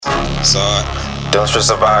SoWhat. Don't stress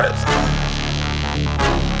about it.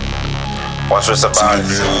 Won't stress about it.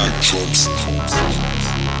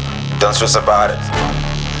 Don't stress about it.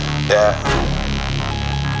 Yeah.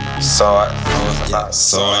 SoWhat.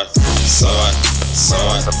 SoWhat. SoWhat.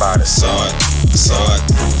 SoWhat. About it. SoWhat. SoWhat.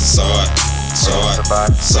 SoWhat. SoWhat. About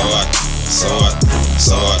it. SoWhat. SoWhat.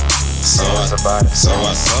 SoWhat. SoWhat. About it.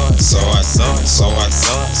 SoWhat. SoWhat. SoWhat.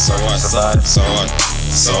 SoWhat. SoWhat. SoWhat.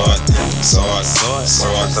 SoWhat. SoWhat.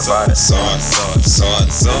 SoWhat. About it. SoWhat. SoWhat.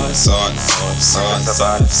 SoWhat. SoWhat. SoWhat.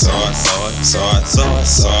 About it. SoWhat. SoWhat. SoWhat.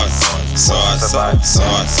 SoWhat.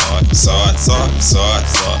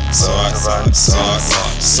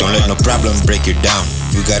 SoWhat. Don't let no problem break you down.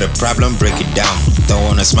 You got a problem, break it down. Don't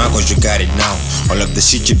wanna smile cause you got it now. All of the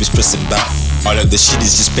shit you be stressing about, all of the shit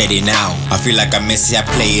is just petty now. I feel like I'm Messi, I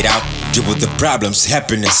play it out. Deal with the problems,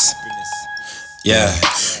 happiness. Yeah,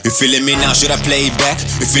 you feeling me now? Should I play it back?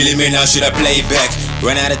 You feeling me now? Should I play it back?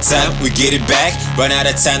 Run out of time, we get it back. Run out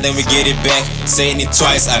of time, then we get it back. Saying it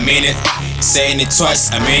twice, I mean it. Saying it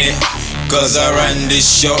twice, I mean it. Cause I run this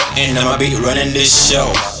show, and I'ma be running this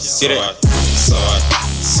show. Get it? SoWhat.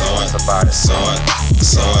 SoWhat. About it. SoWhat.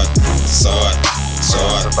 SoWhat. SoWhat.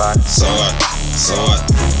 SoWhat. About it. SoWhat. SoWhat.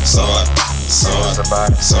 SoWhat. SoWhat.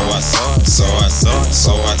 About it. SoWhat. SoWhat. SoWhat.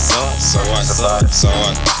 SoWhat. SoWhat.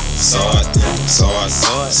 SoWhat. SoWhat.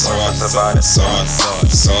 SoWhat. SoWhat. About it. SoWhat.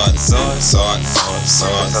 SoWhat. SoWhat.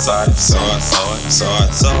 SoWhat. About it. SoWhat. SoWhat.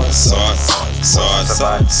 SoWhat. SoWhat. SoWhat.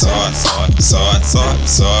 About it. SoWhat. SoWhat. SoWhat.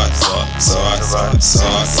 SoWhat.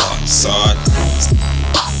 SoWhat. SoWhat.